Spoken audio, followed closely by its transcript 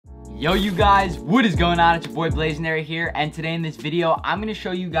Yo you guys, what is going on? It's your boy Blazendary here, and today in this video I'm going to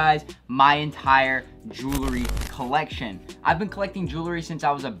show you guys my entire jewelry collection. I've been collecting jewelry since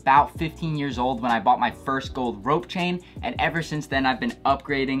I was about 15 years old when I bought my first gold rope chain, and ever since then I've been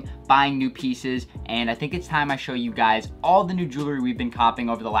upgrading, buying new pieces, and I think it's time I show you guys all the new jewelry we've been copping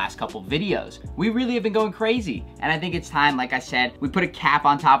over the last couple videos. We really have been going crazy, and I think it's time, like I said, we put a cap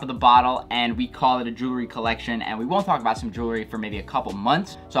on top of the bottle and we call it a jewelry collection, and we won't talk about some jewelry for maybe a couple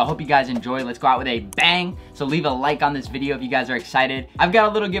months. So I hope you guys enjoy. Let's go out with a bang. So leave a like on this video if you guys are excited. I've got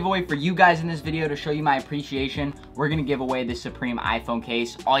a little giveaway for you guys in this video to show you my appreciation. We're gonna give away this Supreme iPhone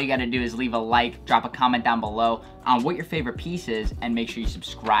case. All you gotta do is leave a like, drop a comment down below on what your favorite piece is, and make sure you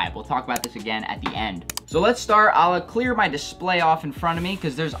subscribe. We'll talk about this again at the end. So let's start. I'll clear my display off in front of me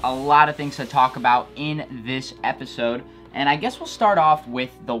because there's a lot of things to talk about in this episode. And I guess we'll start off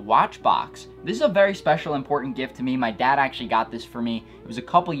with the watch box. This is a very special, important gift to me. My dad actually got this for me. It was a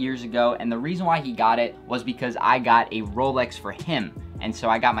couple years ago, and the reason why he got it was because I got a Rolex for him. And so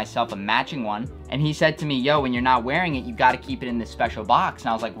I got myself a matching one. And he said to me, yo, when you're not wearing it, you gotta keep it in this special box. And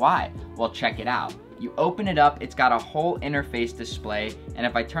I was like, why? Well, check it out. You open it up, it's got a whole interface display, and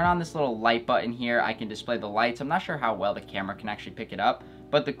if I turn on this little light button here, I can display the lights. I'm not sure how well the camera can actually pick it up,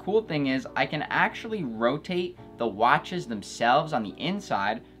 but the cool thing is I can actually rotate the watches themselves on the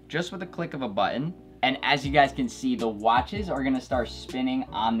inside just with a click of a button. And as you guys can see, the watches are gonna start spinning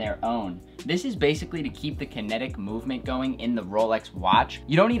on their own. This is basically to keep the kinetic movement going in the Rolex watch.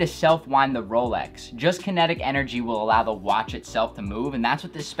 You don't need to self-wind the Rolex. Just kinetic energy will allow the watch itself to move, and that's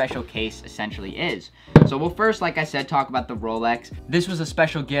what this special case essentially is. So we'll first, like I said, talk about the Rolex. This was a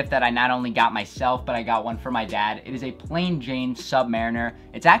special gift that I not only got myself, but I got one for my dad. It is a plain Jane Submariner.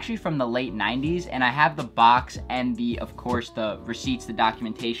 It's actually from the late 90s, and I have the box and of course, the receipts, the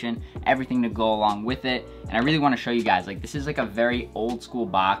documentation, everything to go along with it. And I really want to show you guys, like, this is like a very old school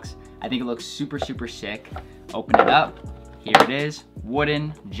box. I think it looks super, super sick. Open it up. Here it is.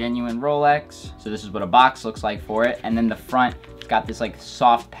 Wooden, genuine Rolex. So this is what a box looks like for it. And then the front, it's got this like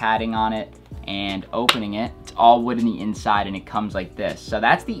soft padding on it. And opening it, it's all wood in the inside, and it comes like this. So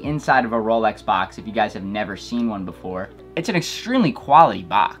that's the inside of a Rolex box if you guys have never seen one before. It's an extremely quality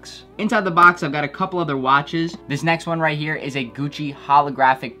box. Inside the box, I've got a couple other watches. This next one right here is a Gucci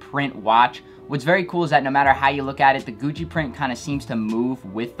holographic print watch. What's very cool is that no matter how you look at it, the Gucci print kind of seems to move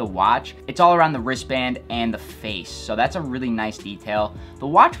with the watch. It's all around the wristband and the face, so that's a really nice detail. The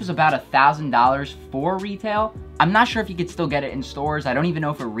watch was about $1,000 for retail. I'm not sure if you could still get it in stores. I don't even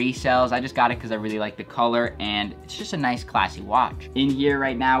know if it resells. I just got it because I really like the color, and it's just a nice, classy watch. In here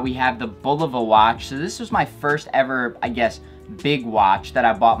right now, we have the Bulova watch. So this was my first ever, I guess, big watch that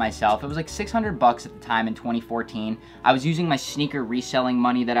I bought myself. It was like 600 bucks at the time in 2014. I was using my sneaker reselling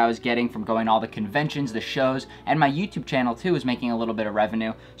money that I was getting from going to all the conventions, the shows, and my YouTube channel too was making a little bit of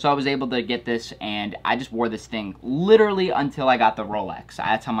revenue. So I was able to get this, and I just wore this thing literally until I got the Rolex.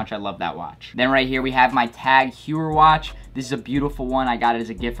 That's how much I love that watch. Then right here we have my Tag Heuer watch. This is a beautiful one. I got it as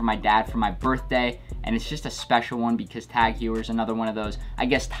a gift from my dad for my birthday, and it's just a special one because Tag Heuer is another one of those, I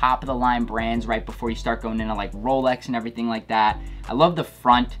guess, top of the line brands right before you start going into like Rolex and everything like that. I love the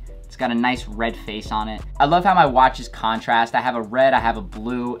front. It's got a nice red face on it. I love how my watches contrast. I have a red, I have a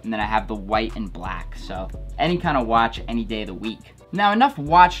blue, and then I have the white and black. So any kind of watch, any day of the week. Now, enough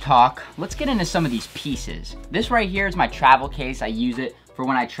watch talk. Let's get into some of these pieces. This right here is my travel case. I use it for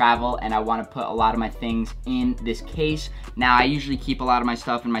when I travel and I want to put a lot of my things in this case. Now, I usually keep a lot of my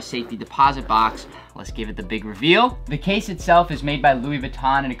stuff in my safety deposit box. Let's give it the big reveal. The case itself is made by Louis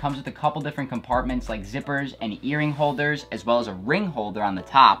Vuitton, and it comes with a couple different compartments like zippers and earring holders, as well as a ring holder on the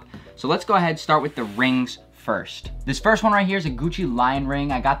top. So let's go ahead and start with the rings first. This first one right here is a Gucci lion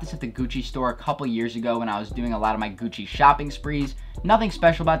ring. I got this at the Gucci store a couple years ago when I was doing a lot of my Gucci shopping sprees. Nothing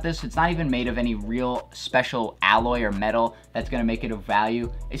special about this. It's not even made of any real special alloy or metal that's gonna make it of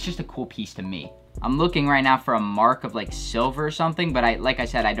value. It's just a cool piece to me. I'm looking right now for a mark of like silver or something, but like I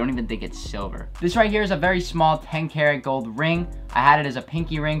said, I don't even think it's silver. This right here is a very small 10 karat gold ring. I had it as a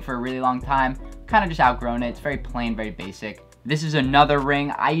pinky ring for a really long time. Kind of just outgrown it. It's very plain, very basic. This is another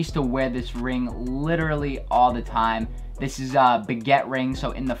ring. I used to wear this ring literally all the time. This is a baguette ring,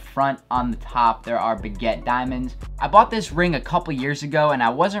 so in the front on the top there are baguette diamonds. I bought this ring a couple years ago and I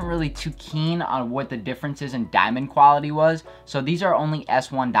wasn't really too keen on what the differences in diamond quality was, so these are only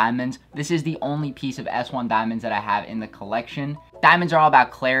S1 diamonds. This is the only piece of S1 diamonds that I have in the collection. Diamonds are all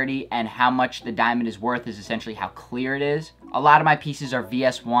about clarity, and how much the diamond is worth is essentially how clear it is. A lot of my pieces are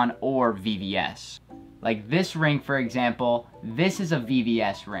VS1 or VVS. Like this ring, for example, this is a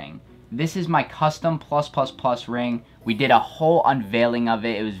VVS ring. This is my custom plus plus plus ring. We did a whole unveiling of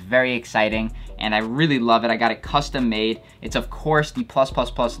it. It was very exciting and I really love it. I got it custom made. It's of course the plus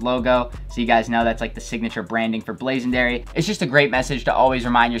plus plus logo, so you guys know that's like the signature branding for Blazendary. It's just a great message to always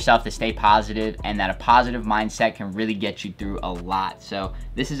remind yourself to stay positive and that a positive mindset can really get you through a lot. So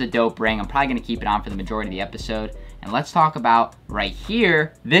this is a dope ring. I'm probably gonna keep it on for the majority of the episode. And let's talk about right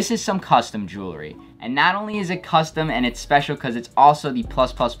here, this is some custom jewelry. And not only is it custom and it's special because it's also the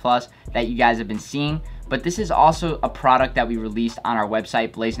plus plus plus that you guys have been seeing, but this is also a product that we released on our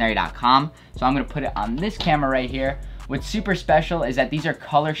website, blazendary.com. So I'm gonna put it on this camera right here. What's super special is that these are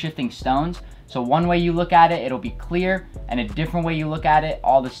color shifting stones. So one way you look at it, it'll be clear, and a different way you look at it,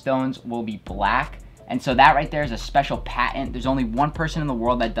 all the stones will be black. And so that right there is a special patent. There's only one person in the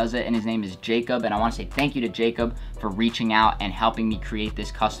world that does it, and his name is Jacob. And I want to say thank you to Jacob for reaching out and helping me create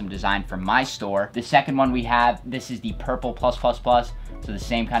this custom design for my store. The second one we have, this is the purple plus plus plus. So the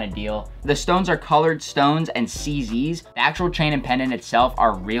same kind of deal. The stones are colored stones and CZs. The actual chain and pendant itself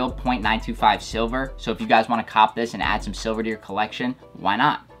are real 0.925 silver. So if you guys want to cop this and add some silver to your collection, why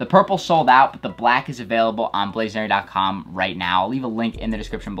not? The purple sold out, but the black is available on blazendary.com right now. I'll leave a link in the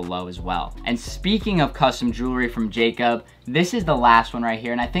description below as well. And speaking of custom jewelry from Jacob, this is the last one right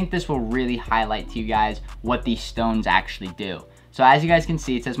here. And I think this will really highlight to you guys what these stones actually do. So as you guys can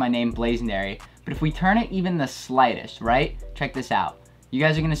see, it says my name, Blazendary. But if we turn it even the slightest, right? Check this out. You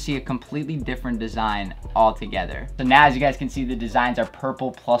guys are gonna see a completely different design altogether. So now as you guys can see, the designs are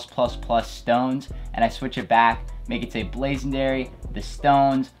purple plus plus plus stones, and I switch it back, make it say Blazendary, the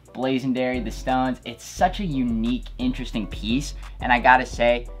stones, Blazendary, the stones. It's such a unique, interesting piece, and I gotta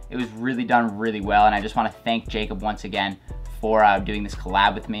say, it was really done really well, and I just wanna thank Jacob once again for doing this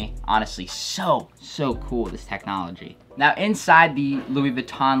collab with me. Honestly, so cool, this technology. Now inside the Louis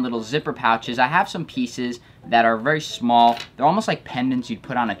Vuitton little zipper pouches, I have some pieces that are very small. They're almost like pendants you'd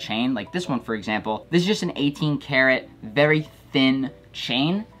put on a chain. Like this one, for example. This is just an 18 karat, very thin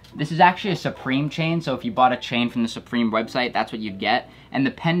chain. This is actually a Supreme chain, so if you bought a chain from the Supreme website, that's what you'd get. And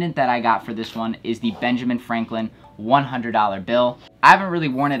the pendant that I got for this one is the Benjamin Franklin $100 bill. I haven't really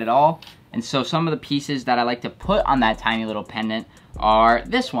worn it at all, and so some of the pieces that I like to put on that tiny little pendant are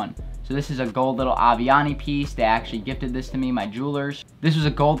this one. So this is a gold little Aviani piece. They actually gifted this to me, my jewelers. This was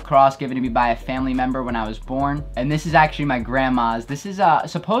a gold cross given to me by a family member when I was born. And this is actually my grandma's. This is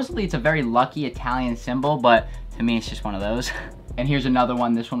supposedly it's a very lucky Italian symbol, but to me it's just one of those. And here's another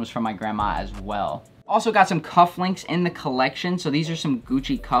one. This one was from my grandma as well. Also got some cufflinks in the collection. So these are some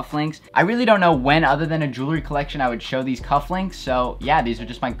Gucci cufflinks. I really don't know when, other than a jewelry collection, I would show these cufflinks. So yeah, these are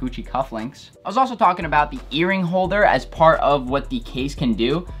just my Gucci cufflinks. I was also talking about the earring holder as part of what the case can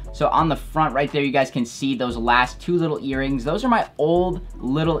do. So on the front right there, you guys can see those last two little earrings. Those are my old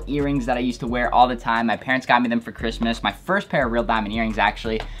little earrings that I used to wear all the time. My parents got me them for Christmas. My first pair of real diamond earrings,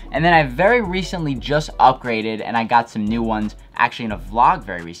 actually. And then I very recently just upgraded and I got some new ones actually in a vlog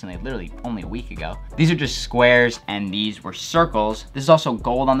very recently, literally only a week ago. These are just squares and these were circles. This is also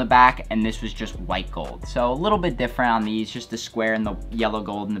gold on the back and this was just white gold. So a little bit different on these, just the square and the yellow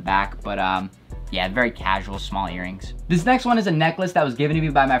gold in the back. But yeah, very casual, small earrings. This next one is a necklace that was given to me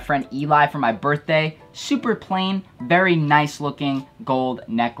by my friend Eli for my birthday. Super plain, very nice looking gold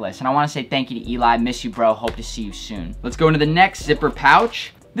necklace. And I wanna say thank you to Eli. Miss you, bro. Hope to see you soon. Let's go into the next zipper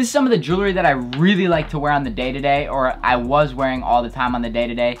pouch. This is some of the jewelry that I really like to wear on the day-to-day, or I was wearing all the time on the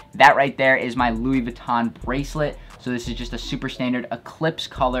day-to-day. That right there is my Louis Vuitton bracelet. So this is just a super standard eclipse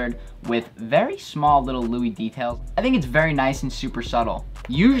colored with very small little Louis details. I think it's very nice and super subtle.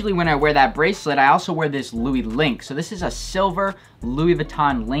 Usually when I wear that bracelet, I also wear this Louis link. So this is a silver Louis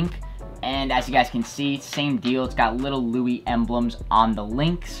Vuitton link. And as you guys can see, same deal. It's got little Louis emblems on the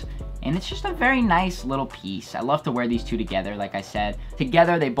links. And it's just a very nice little piece. I love to wear these two together, like I said.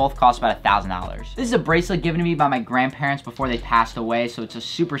 Together, they both cost about $1,000. This is a bracelet given to me by my grandparents before they passed away, so it's a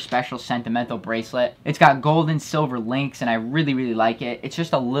super special sentimental bracelet. It's got gold and silver links, and I really like it. It's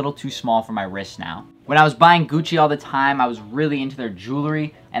just a little too small for my wrist now. When I was buying Gucci all the time, I was really into their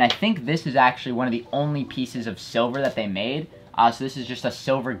jewelry, and I think this is actually one of the only pieces of silver that they made. So this is just a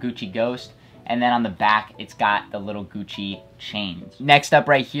silver Gucci ghost. And then on the back, it's got the little Gucci chains. Next up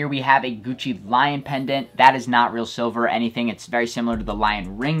right here, we have a Gucci lion pendant. That is not real silver or anything. It's very similar to the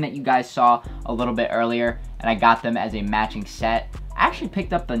lion ring that you guys saw a little bit earlier. And I got them as a matching set. I actually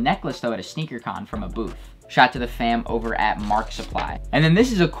picked up the necklace though at a sneaker con from a booth. Shout out to the fam over at Mark Supply. And then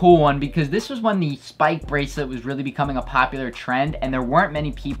this is a cool one because this was when the spike bracelet was really becoming a popular trend and there weren't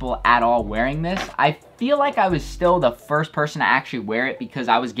many people at all wearing this. I feel like I was still the first person to actually wear it because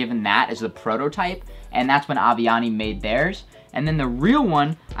I was given that as the prototype, and that's when Aviani made theirs. And then the real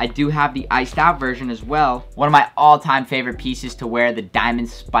one, I do have the iced out version as well. One of my all-time favorite pieces to wear, the diamond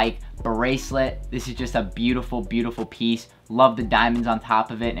spike bracelet. This is just a beautiful, beautiful piece. Love the diamonds on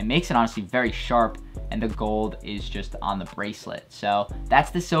top of it, and it makes it honestly very sharp, and the gold is just on the bracelet. So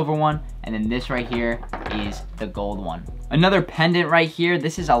that's the silver one, and then this right here is the gold one. Another pendant right here.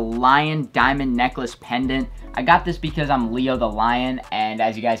 This is a lion diamond necklace pendant. I got this because I'm Leo the lion, and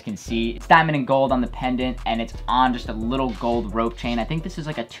as you guys can see, it's diamond and gold on the pendant, and it's on just a little gold rope chain. I think this is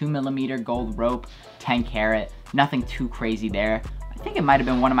like a 2mm gold rope, 10 karat, nothing too crazy there. I think it might have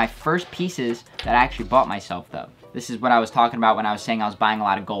been one of my first pieces that I actually bought myself though. This is what I was talking about when I was saying I was buying a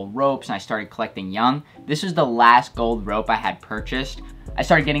lot of gold ropes and I started collecting young. This was the last gold rope I had purchased. I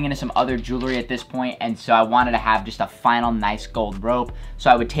started getting into some other jewelry at this point, and so I wanted to have just a final nice gold rope.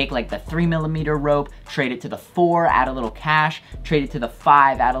 So I would take like the 3mm rope, trade it to the 4, add a little cash, trade it to the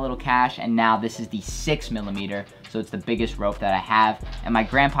 5, add a little cash, and now this is the 6mm. So it's the biggest rope that I have. And my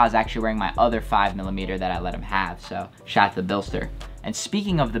grandpa's actually wearing my other 5mm that I let him have. So shout out to the Billster. And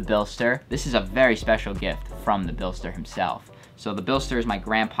speaking of the Billster, this is a very special gift from the Billster himself. So the Billster is my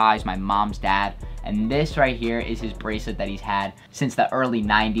grandpa, he's my mom's dad, and this right here is his bracelet that he's had since the early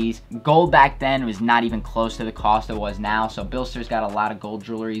 90s. Gold back then was not even close to the cost it was now, so Billster's got a lot of gold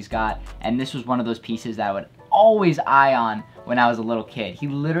jewelry he's got, and this was one of those pieces that I would always eye on when I was a little kid. He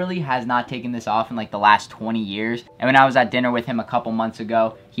literally has not taken this off in like the last 20 years. And when I was at dinner with him a couple months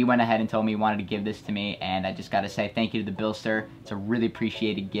ago, he went ahead and told me he wanted to give this to me, and I just gotta say thank you to the Billster. It's a really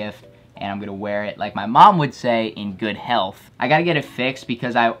appreciated gift, and I'm gonna wear it, like my mom would say, in good health. I gotta get it fixed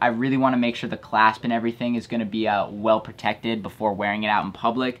because I really wanna make sure the clasp and everything is gonna be well protected before wearing it out in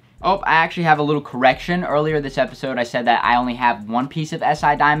public. Oh, I actually have a little correction. Earlier this episode, I said that I only have one piece of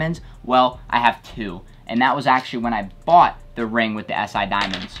SI diamonds. Well, I have two. And that was actually when I bought the ring with the SI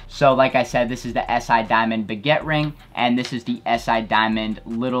diamonds. So like I said, this is the SI diamond baguette ring, and this is the SI diamond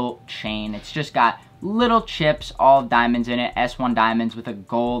little chain. It's just got little chips, all diamonds in it, S1 diamonds with a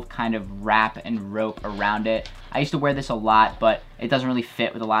gold kind of wrap and rope around it. I used to wear this a lot, but it doesn't really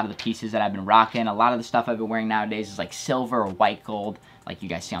fit with a lot of the pieces that I've been rocking. A lot of the stuff I've been wearing nowadays is like silver or white gold, like you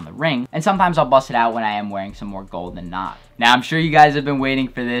guys see on the ring. And sometimes I'll bust it out when I am wearing some more gold than not. Now, I'm sure you guys have been waiting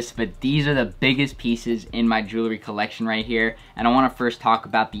for this, but these are the biggest pieces in my jewelry collection right here. And I want to first talk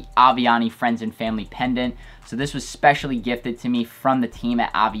about the Aviani Friends and Family pendant. So this was specially gifted to me from the team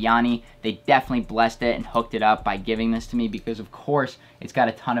at Aviani. They definitely blessed it and hooked it up by giving this to me because, of course, it's got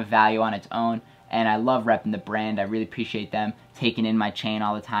a ton of value on its own. And I love repping the brand. I really appreciate them taking in my chain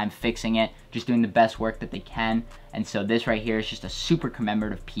all the time, fixing it, just doing the best work that they can. And so this right here is just a super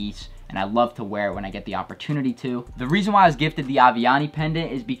commemorative piece, and I love to wear it when I get the opportunity to. The reason why I was gifted the Aviani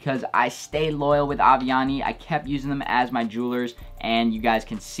pendant is because I stayed loyal with Aviani. I kept using them as my jewelers, and you guys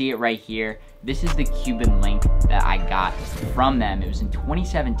can see it right here. This is the Cuban link that I got from them. It was in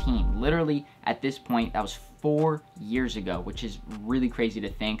 2017. Literally, at this point, that was 4 years ago, which is really crazy to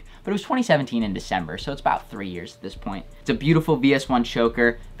think. But it was 2017 in December, so it's about 3 years at this point. It's a beautiful VS1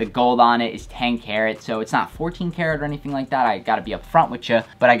 choker. The gold on it is 10 karat, so it's not 14 karat or anything like that. I gotta be upfront with you,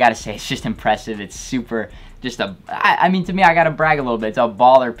 but I gotta say, it's just impressive. It's super, I mean, to me, I gotta brag a little bit. It's a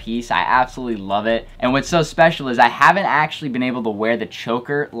baller piece. I absolutely love it. And what's so special is I haven't actually been able to wear the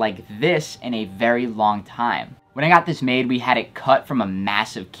choker like this in a very long time. When I got this made, we had it cut from a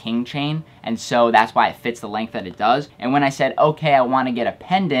massive king chain, and so that's why it fits the length that it does. And when I said, okay, I want to get a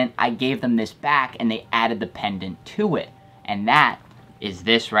pendant, I gave them this back, and they added the pendant to it. And that is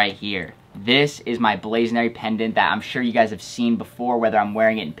this right here. This is my Blazendary pendant that I'm sure you guys have seen before, whether I'm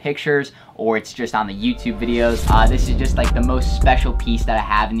wearing it in pictures or it's just on the YouTube videos. This is just like the most special piece that I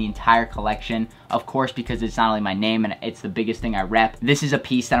have in the entire collection. Of course, because it's not only my name and it's the biggest thing I rep. This is a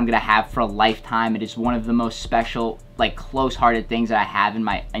piece that I'm gonna have for a lifetime. It is one of the most special, like close-hearted things that I have in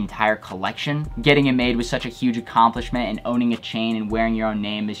my entire collection. Getting it made was such a huge accomplishment, and owning a chain and wearing your own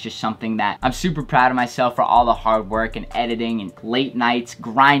name is just something that I'm super proud of myself for all the hard work and editing and late nights,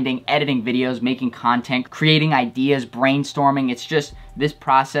 grinding, editing videos, making content, creating ideas, brainstorming. It's just, this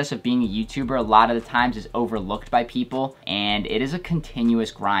process of being a YouTuber a lot of the times is overlooked by people, and it is a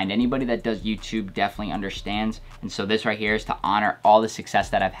continuous grind. Anybody that does YouTube definitely understands, and so this right here is to honor all the success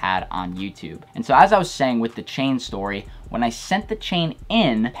that I've had on YouTube. And so as I was saying with the chain story, when I sent the chain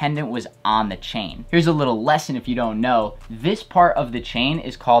in, the pendant was on the chain. Here's a little lesson if you don't know. This part of the chain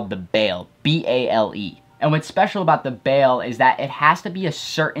is called the bail, B-A-L-E. And what's special about the bail is that it has to be a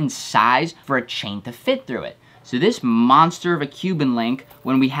certain size for a chain to fit through it. So this monster of a Cuban link,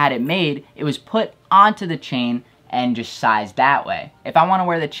 when we had it made, it was put onto the chain and just sized that way. If I want to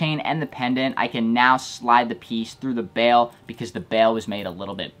wear the chain and the pendant, I can now slide the piece through the bail because the bail was made a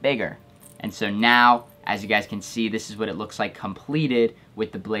little bit bigger. And so now, as you guys can see, this is what it looks like completed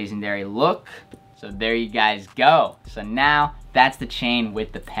with the Blazendary look. So there you guys go. So now that's the chain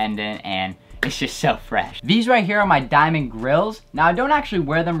with the pendant, and it's just so fresh. These right here are my diamond grills. Now I don't actually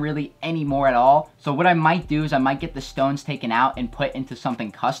wear them really anymore at all. So what I might do is I might get the stones taken out and put into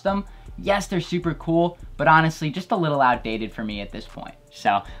something custom. Yes, they're super cool, but honestly, just a little outdated for me at this point.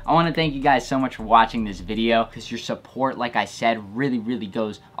 So I want to thank you guys so much for watching this video, because your support, like I said, really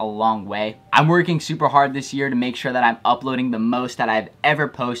goes a long way. I'm working super hard this year to make sure that I'm uploading the most that I've ever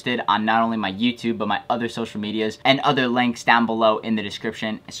posted on not only my YouTube, but my other social medias, and other links down below in the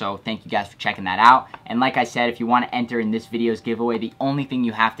description. So thank you guys for checking that out. And like I said, if you want to enter in this video's giveaway, the only thing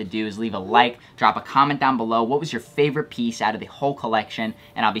you have to do is leave a like, drop a comment down below. What was your favorite piece out of the whole collection?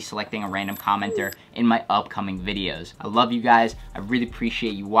 And I'll be selecting a random commenter in my upcoming videos. I love you guys. I really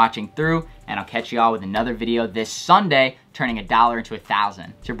appreciate you watching through, and I'll catch you all with another video this Sunday, turning $1 into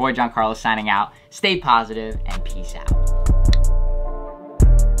 1,000. It's your boy John Carlos signing out. Stay positive and peace out.